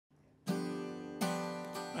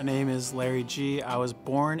My name is Larry G. I was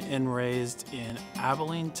born and raised in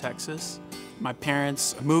Abilene, Texas. My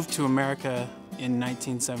parents moved to America in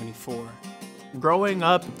 1974. Growing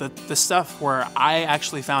up, the stuff where I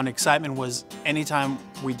actually found excitement was anytime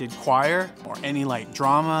we did choir or any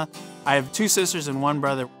drama. I have two sisters and one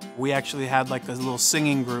brother. We actually had a little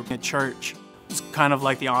singing group at church. It was kind of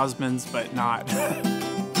like the Osmonds, but not.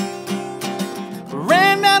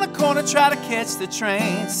 Ran down the corner, tried to catch the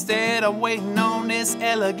train. Instead, I'm waiting on this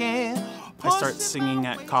elegant. I start singing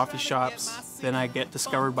at coffee shops. Then I get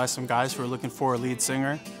discovered by some guys who are looking for a lead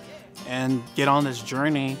singer and get on this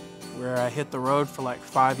journey where I hit the road for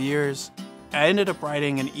 5 years. I ended up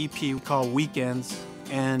writing an EP called Weekends,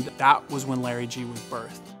 and that was when Larry G was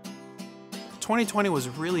birthed. 2020 was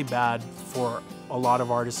really bad for a lot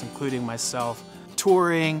of artists, including myself.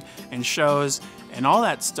 Touring and shows and all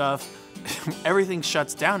that stuff, everything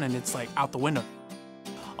shuts down and it's out the window.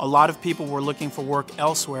 A lot of people were looking for work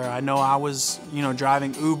elsewhere. I know I was,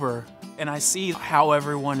 driving Uber, and I see how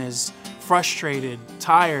everyone is frustrated,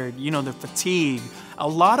 tired, the fatigue. A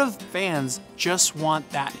lot of fans just want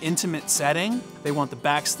that intimate setting. They want the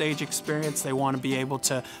backstage experience. They want to be able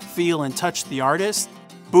to feel and touch the artist.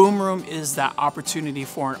 BoomRoom is that opportunity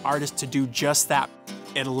for an artist to do just that.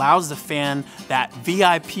 It allows the fan that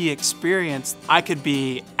VIP experience. I could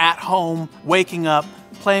be at home, waking up,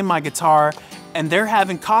 playing my guitar, and they're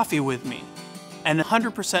having coffee with me. And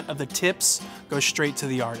 100% of the tips go straight to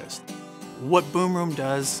the artist. What BoomRoom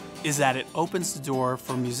does is that it opens the door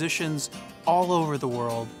for musicians all over the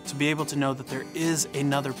world to be able to know that there is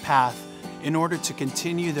another path in order to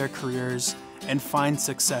continue their careers and find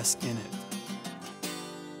success in it.